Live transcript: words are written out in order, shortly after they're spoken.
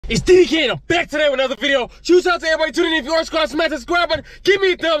It's DK and I'm back today with another video. Shout out to everybody tuning in. If you are subscribed, smash the subscribe button, give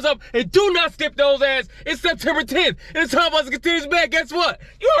me a thumbs up, and do not skip those ads. It's September 10th, and it's time for us to continue this back. Guess what?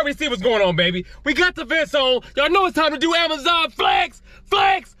 You already see what's going on, baby. We got the vents on. Y'all know it's time to do Amazon flex.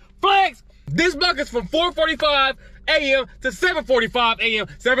 This block is from 4:45 a.m. to 7:45 a.m.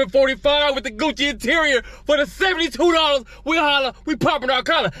 7:45 with the Gucci interior for the $72. We holla, we popping our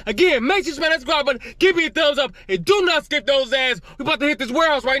collar. Again, make sure you smash that subscribe button, give me a thumbs up, and do not skip those ads. We about to hit this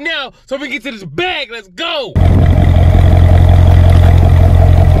warehouse right now so we can get to this bag. Let's go.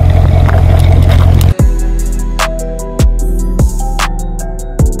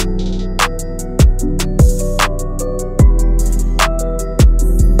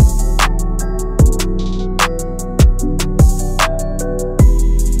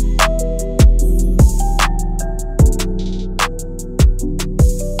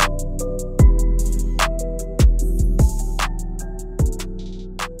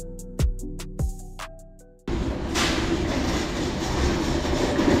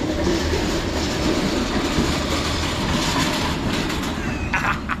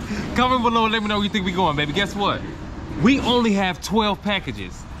 Comment below and let me know where you think we going, baby. Guess what? We only have 12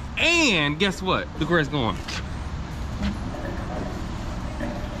 packages. And guess what? Look where it's going.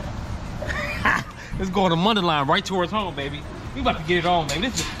 It's going to Monday line right towards home, baby. We about to get it on, baby.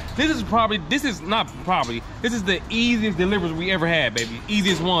 This is the easiest deliveries we ever had, baby.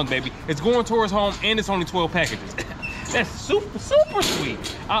 Easiest ones, baby. It's going towards home and it's only 12 packages. That's super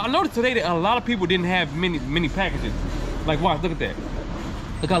sweet. I noticed today that a lot of people didn't have many packages. Like, watch, look at that.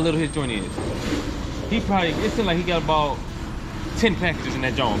 Look how little his joint is. It seemed like he got about 10 packages in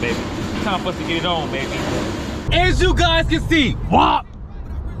that joint, baby. Time for us to get it on, baby. As you guys can see,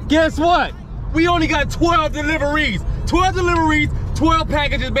 guess what? We only got 12 deliveries. 12 deliveries, 12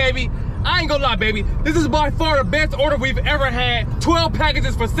 packages, baby. I ain't gonna lie, baby. This is by far the best order we've ever had. 12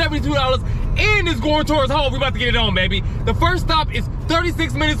 packages for $72, and it's going towards home. We about to get it on, baby. The first stop is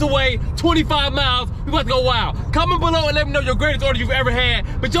 36 minutes away, 25 miles. We about to go wild. Comment below and let me know your greatest order you've ever had.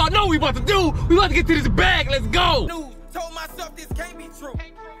 But y'all know what we about to do. We about to get to this bag. Let's go. Told myself this can't be true.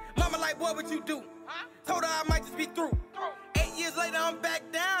 Mama like, what would you do? Told her I might just be through. 8 years later, I'm back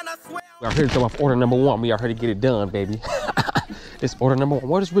down, I swear. We are here to throw off order number 1. We are here to get it done, baby. It's order number 1.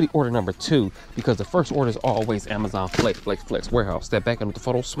 What is really order number 2? Because the first order is always Amazon flex warehouse. Step back into the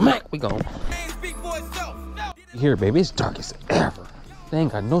photo, smack, we gone. Here, baby, it's dark as ever. They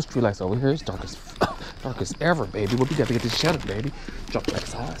ain't got no street lights over here. It's dark as ever, baby. But we got to get this shutter, baby. Drop back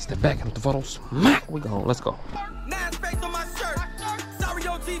side, step back into the photo, smack, we gone. Let's go.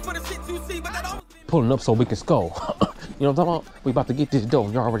 Pulling up so we can score. You know what I'm talking about? We about to get this dough.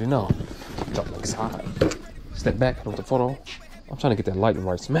 You already know. Drop back side, step back into the photo. I'm trying to get that lighting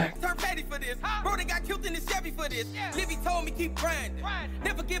right, smack. Turn petty for this. Bro, they got killed in the Chevy for this. Libby told me keep grinding.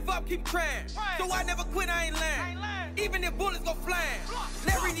 Never give up, keep trying. So I never quit, I ain't lying. Even if bullets go flying.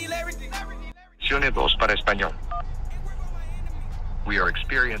 Larry. Opción 2 para español. We are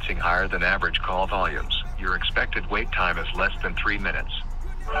experiencing higher than average call volumes. Your expected wait time is less than 3 minutes.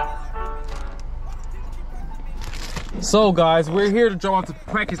 So guys, we're here to draw out to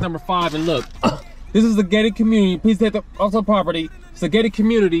package number 5, and look, this is a gated community. Please take the also property. It's a gated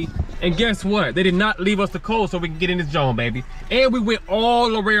community, and guess what? They did not leave us the code so we can get in this zone, baby. And we went all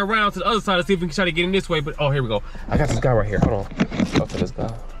the way around to the other side to see if we can try to get in this way. But oh, here we go. I got this guy right here. Hold on. Let's talk to this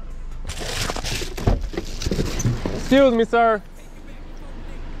guy. Excuse me, sir.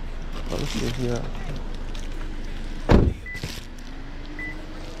 Oh, let's see here.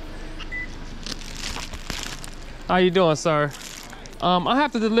 How you doing, sir? I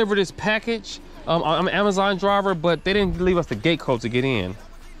have to deliver this package. I'm an Amazon driver, but they didn't leave us the gate code to get in.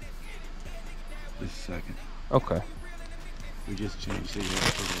 Just a second. Okay. We just changed it.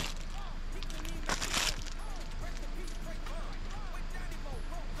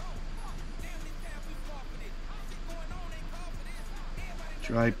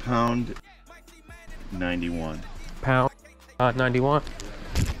 Try pound 91. Pound 91.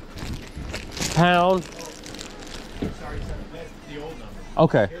 Pound. Sorry, that's the old number.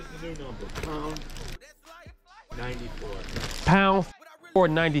 Okay. Here's the new number. Pound 94. Pound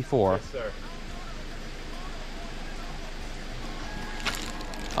 494. Yes, sir.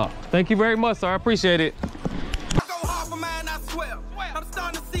 Oh, thank you very much, sir. I appreciate it. I go hard for mine, I swear. I'm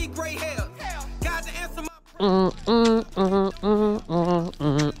starting to see gray hair. Got to answer my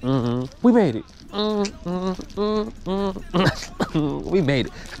We made it. We made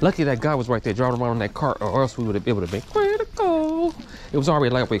it. Lucky that guy was right there driving around in that cart, or else we would have been able to be critical. It was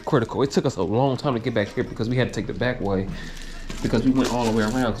already lightweight critical. It took us a long time to get back here because we had to take the back way because we went all the way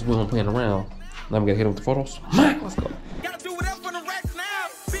around because we weren't playing around. Now we gotta hit him with the photos. Let's go. gotta do whatever for the racks now.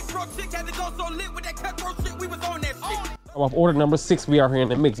 Big Cutthroat chick had to go so lit with that cutthroat shit. We was on that shit. I'm off order number 6. We are here in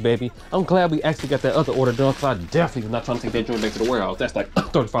the mix, baby. I'm glad we actually got that other order done, because I definitely was not trying to take that joint back to the warehouse. That's like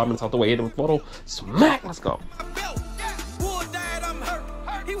 35 minutes out the way. Hit him photo. Smack. Let's go. Bull died, I'm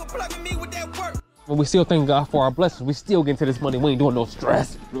hurt. He was plugging me with that work. But we still thank God for our blessings. We still getting to this money. We ain't doing no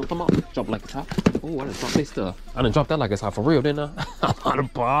stress. You know, come on. Jump like it's hot. Oh, I done dropped that stuff. I done dropped that like it's hot for real, didn't I? I'm out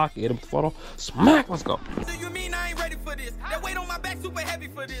of pocket. Hit him photo. Smack. Let's go. So you mean I ain't ready for this? That weight on my back super heavy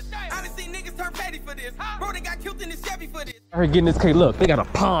for this. I done seen niggas turn petty for this. Bro, they got killed in the Chevy for this. I heard getting this K. Look, they got a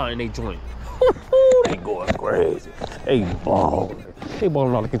pond in they joint. They going crazy. They balling. They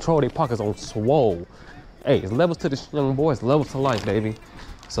balling out of control. They pockets on swole. Hey, it's levels to this young boy. It's levels to life, baby.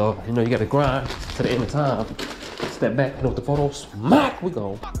 So, you know, you got to grind to the end of time. Step back, hit up the photo. Smack. We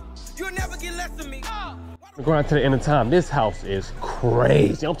go. You'll never get less of me. Grind to the end of time. This house is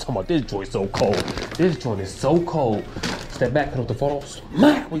crazy. I'm talking about this joint so cold. This joint is so cold. Step back, hit up the photo.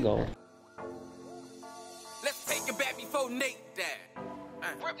 Smack. We go. Let's take it back before Nate died.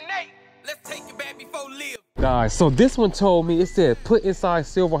 Rip Nate. Let's take it back before Liv. Guys, so this one told me, it said, put inside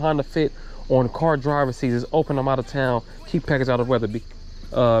silver Honda Fit on car driver seats. It's open, I'm out of town. Keep package out of weather. Be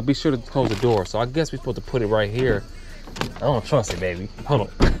sure to close the door. So I guess we're supposed to put it right here. I don't trust it, baby. Hold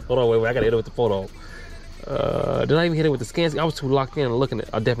on, wait, I gotta hit it with the photo. Did I even hit it with the scan? I was too locked in and looking at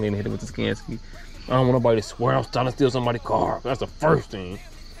it. I definitely didn't hit it with the scan. I don't want nobody to swear I'm trying to steal somebody's car. That's the first thing.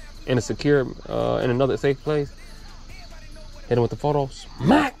 In a secure, in another safe place. Hit it with the photo.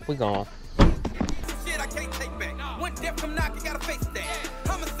 Smack! We gone. Shit I can't take back. One death from knock, you gotta face that.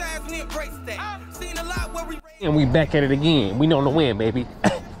 Homicides, we embrace that. Seen a lot where we. And we back at it again. We know the win, baby.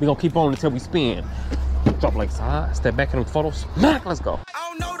 We gonna keep on until we spin. Drop like side, step back in the photos. Smack! Let's go. I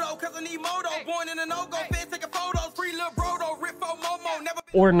don't know though, cause I need moto. Born in a no-go, fed taking photos. Free little bro though, Riffo Momo. Never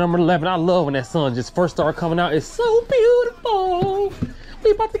been. Order number 11. I love when that sun just first started coming out. It's so beautiful.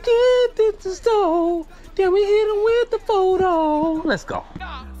 We about to get this to store. Then we hit him with the photo. Let's go.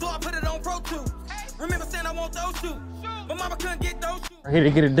 So I put it on Pro 2. Remember saying I want those shoes, but mama couldn't get those shoes. We're here to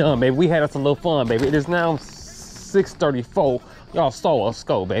get it done, baby. We had us a little fun, baby. It is now 6:34. Y'all saw us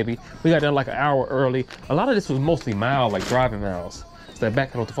go, baby. We got done like an hour early. A lot of this was mostly miles, like driving miles. Step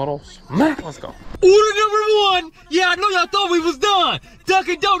back and with the photos. Smack, let's go. Order number 1. Yeah, I know y'all thought we was done.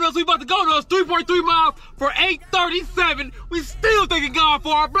 Dunkin' Donuts, we about to go to us 3.3 miles for $8.37. We still thanking God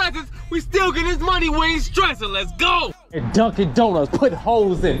for our blessings. We still getting this money. We ain't stressing. Let's go. And Dunkin' Donuts put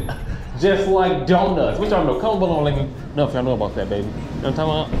holes in just like donuts. What y'all know? Comment below and let me know if y'all know about that, baby. You know what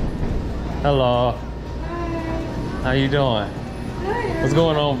I'm talking about? Hello. How you doing? What's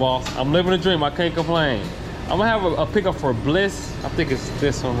going on, boss? I'm living a dream. I can't complain. I'm gonna have a pickup for Bliss. I think it's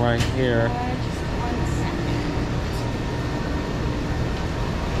this one right here.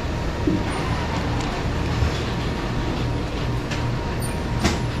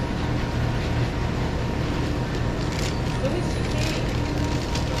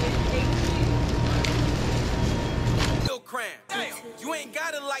 You ain't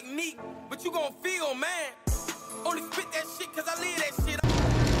got it like me, but you gon' feel, man. Only spit that shit cause I live that shit.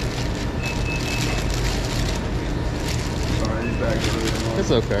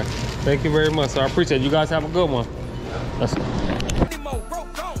 It's okay. Thank you very much, sir. I appreciate it. You guys have a good one. Let's go.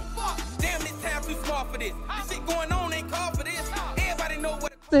 Damn, this town too small for this. This shit going on ain't called for this. Everybody know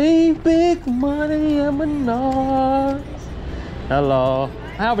what. Save big money in Menards. Hello.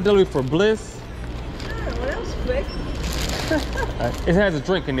 I have a delivery for Bliss. Oh, that was quick. It has a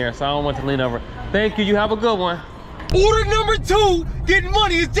drink in there, so I don't want to lean over. Thank you. You have a good one. Order number 2. Getting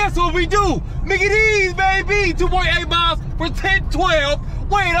money is just what we do. Make it easy, baby. 2.8 miles for $10.12.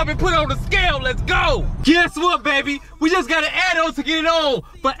 Weigh it up and put it on the scale. Let's go. Guess what, baby? We just got to add on to get it on.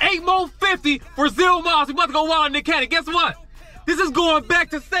 For $8 more 50 for 0 miles. We about to go wild in the caddy. Guess what? This is going back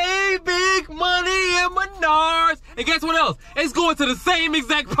to save big money in Menards. And guess what else? It's going to the same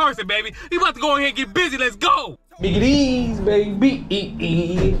exact person, baby. We about to go ahead and get busy. Let's go. Make it easy, baby.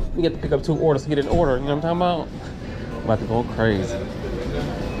 We got to pick up 2 orders to get an order. You know what I'm talking about? I'm about to go crazy.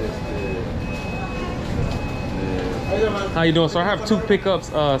 How you doing, sir? I have 2 pickups,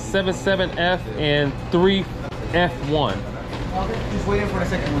 77F and 3F1. Just waiting for the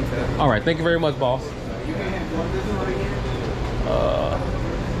second one, sir. All right, thank you very much, boss.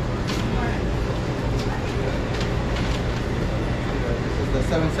 The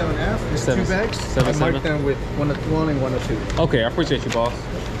 77F. There's 2 bags. 77. I marked them with 101 and 102. Okay, I appreciate you, boss.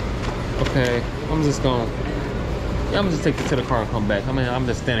 Okay, I'm just gonna take this to the car and come back. I mean, I'm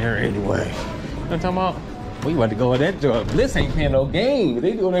just standing here anyway. You know what I'm talking about? We about to go in that job. Bliss ain't playing no game.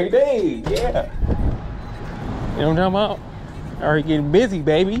 They doing every day. Yeah. You know what I'm talking about? Already getting busy,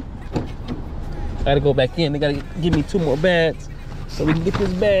 baby. Gotta go back in. They gotta give me 2 more bags so we can get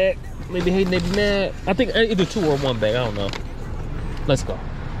this bag. Maybe hating, maybe mad. I think either 2 or 1 bag. I don't know. Let's go.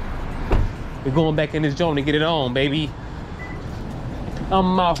 We're going back in this joint to get it on, baby.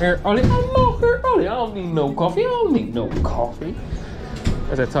 I'm out here early. I don't need no coffee.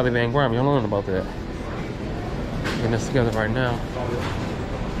 That's that Taliban Grime. Y'all learn about that. Getting this together right now.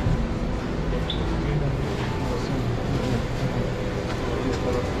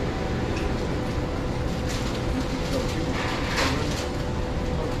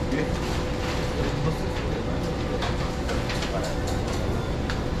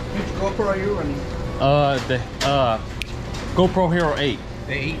 Which GoPro are you running? The GoPro Hero 8.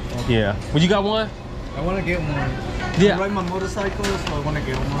 The 8? Okay. Yeah. Well, you got one? I want to get one. Yeah. I ride my motorcycle, so I want to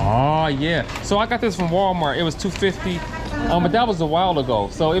get one. Oh, yeah. So I got this from Walmart. It was $250. But that was a while ago.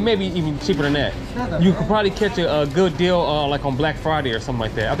 So it may be even cheaper than that. You could probably catch a good deal like on Black Friday or something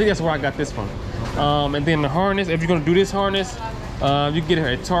like that. I think that's where I got this from. And then the harness, if you're going to do this harness, you can get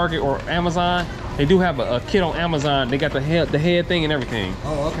it at Target or Amazon. They do have a kit on Amazon. They got the head thing and everything.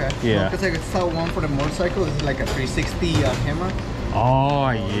 Oh, okay. Yeah. Because I saw one for the motorcycle. It's like a 360 camera. Oh,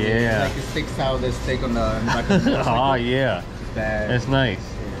 yeah. Like it sticks out the stick on the back of the motorcycle. Oh, yeah. That's nice.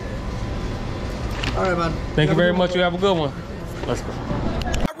 All right, man. Thank you very much. You have a good one. Let's go.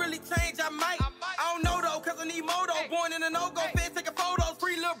 I really change, I might. I don't know though, cause I need moto. Born in a no-go, fed taking photos.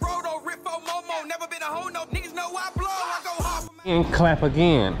 Free little bro though, rip for Momo. Never been a hoe, no. Niggas know I blow, I go hard. And clap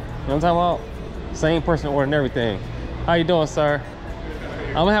again. You know what I'm talking about? Same person ordering everything. How you doing, sir?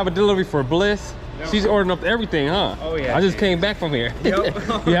 I'm gonna have a delivery for Bliss. She's ordering up everything, huh? Oh, yeah. I just came back from here.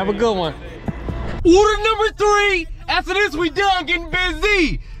 Yep. You have a good one. Order number 3. After this, we done getting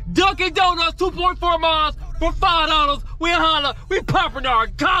busy. Dunkin' Donuts, 2.4 miles for $5. We holla, we popping our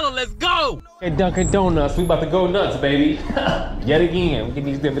collar, let's go. At Dunkin' Donuts, we about to go nuts, baby. Yet again, we get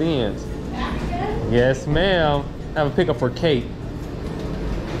these dividends. Yes, ma'am. I have a pickup for Kate.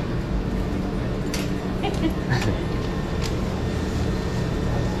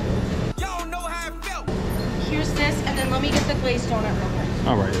 Y'all know how I felt. Here's this, and then let me get the glazed donut real quick.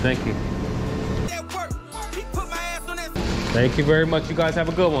 All right, thank you. That work. He put my ass on that. Thank you very much. You guys have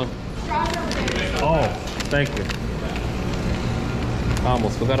a good one. Oh, thank you. I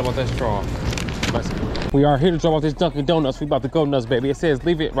almost forgot about that straw. We are here to drop off this Dunkin' Donuts. We about to go nuts, baby. It says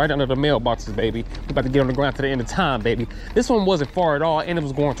leave it right under the mailboxes, baby. We about to get on the ground to the end of time, baby. This one wasn't far at all, and it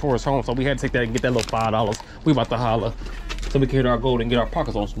was going towards home, so we had to take that and get that little $5. We about to holla so we can hit our goal and get our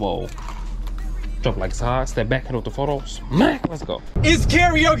pockets on swole. Jump like it's hot, step back, hit with the photos. Smack, let's go. It's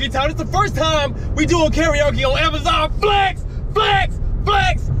karaoke time. It's the first time we doing karaoke on Amazon. Flex, flex,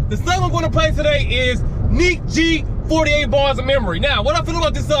 flex. The song I'm gonna play today is Nick G, 48 Bars of Memory. Now, what I feel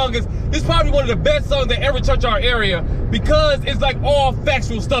about this song is this is probably one of the best songs that ever touched our area because it's like all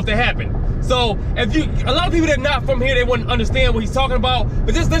factual stuff that happened. So if you, a lot of people that are not from here, they wouldn't understand what he's talking about,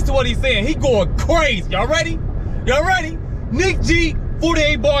 but just listen to what he's saying. He going crazy. Y'all ready? Y'all ready? Nick G,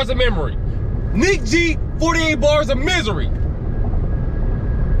 48 Bars of Memory. Nick G, 48 Bars of Misery.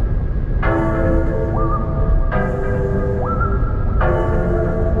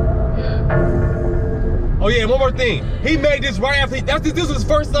 Oh yeah, one more thing. He made this right after, this was his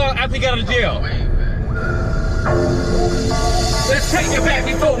first song after he got out of jail. Let's take it back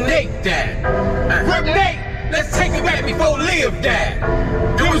before Nate died. Rip Nate, let's take it back before Liv died.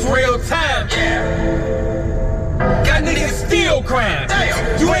 It was real time. Got niggas steal crime.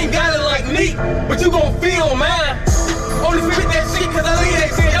 You ain't got it like me, but you gon' feel mine. Only spit that shit cause I leave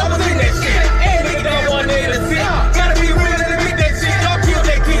that shit. I was in that shit. And nigga don't want nigga to sit. Gotta be real to admit that shit. Y'all killed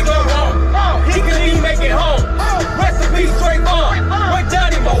that kid, go wrong. He couldn't even make it home. Rest in peace, straight on. Where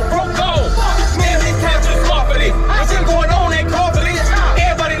Johnny Mo broke home. Man, it's time to scoff for this. What's been going on that call for this?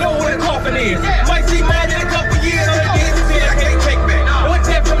 Everybody know what a coffin is. Might see mine in a couple years. On the days to say I can't take back. One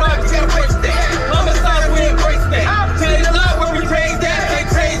tap from out, you gotta break that. Homicide, we embrace that. Tell it a lot when we change that. Can't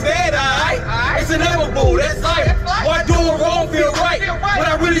change that, alright? It's inevitable, that's life.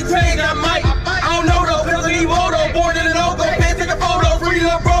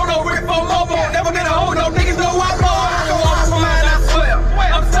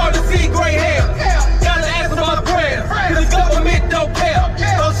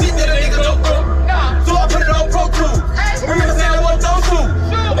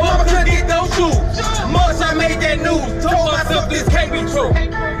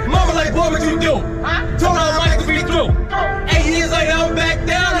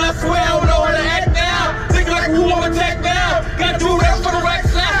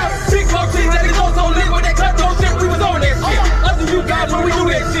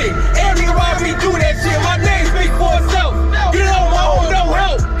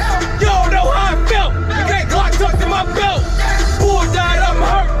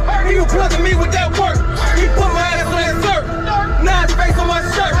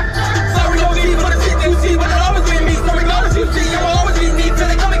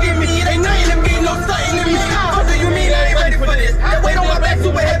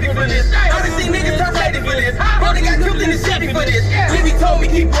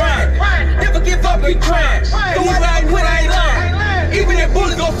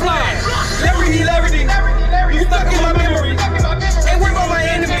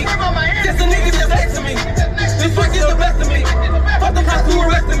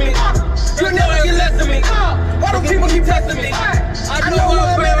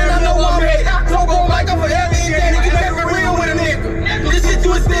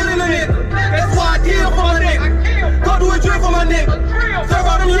 That's why I kill for my nigga. Go do a drill for my nigga. Serve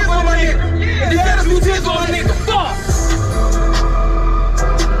all them years for my nigga. And these ass 2 tears for my nigga. Fuck.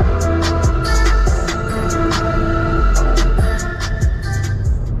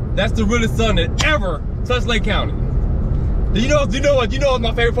 That's the realest son that ever touched Lake County. You know what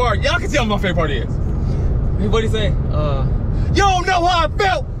my favorite part? Y'all can tell what my favorite part is. What'd he say? You don't know how I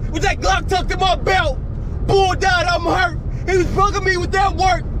felt with that Glock tucked in my belt. Bull died, I'm hurt. He was bugging me with that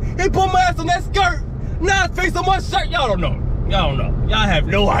work. He put my ass on that skirt. Now his face on my shirt. Y'all don't know. Y'all don't know. Y'all have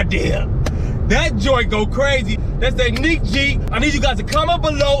no idea. That joint go crazy. That's that Nick G. I need you guys to comment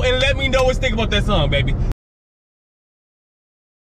below and let me know what you think about that song, baby.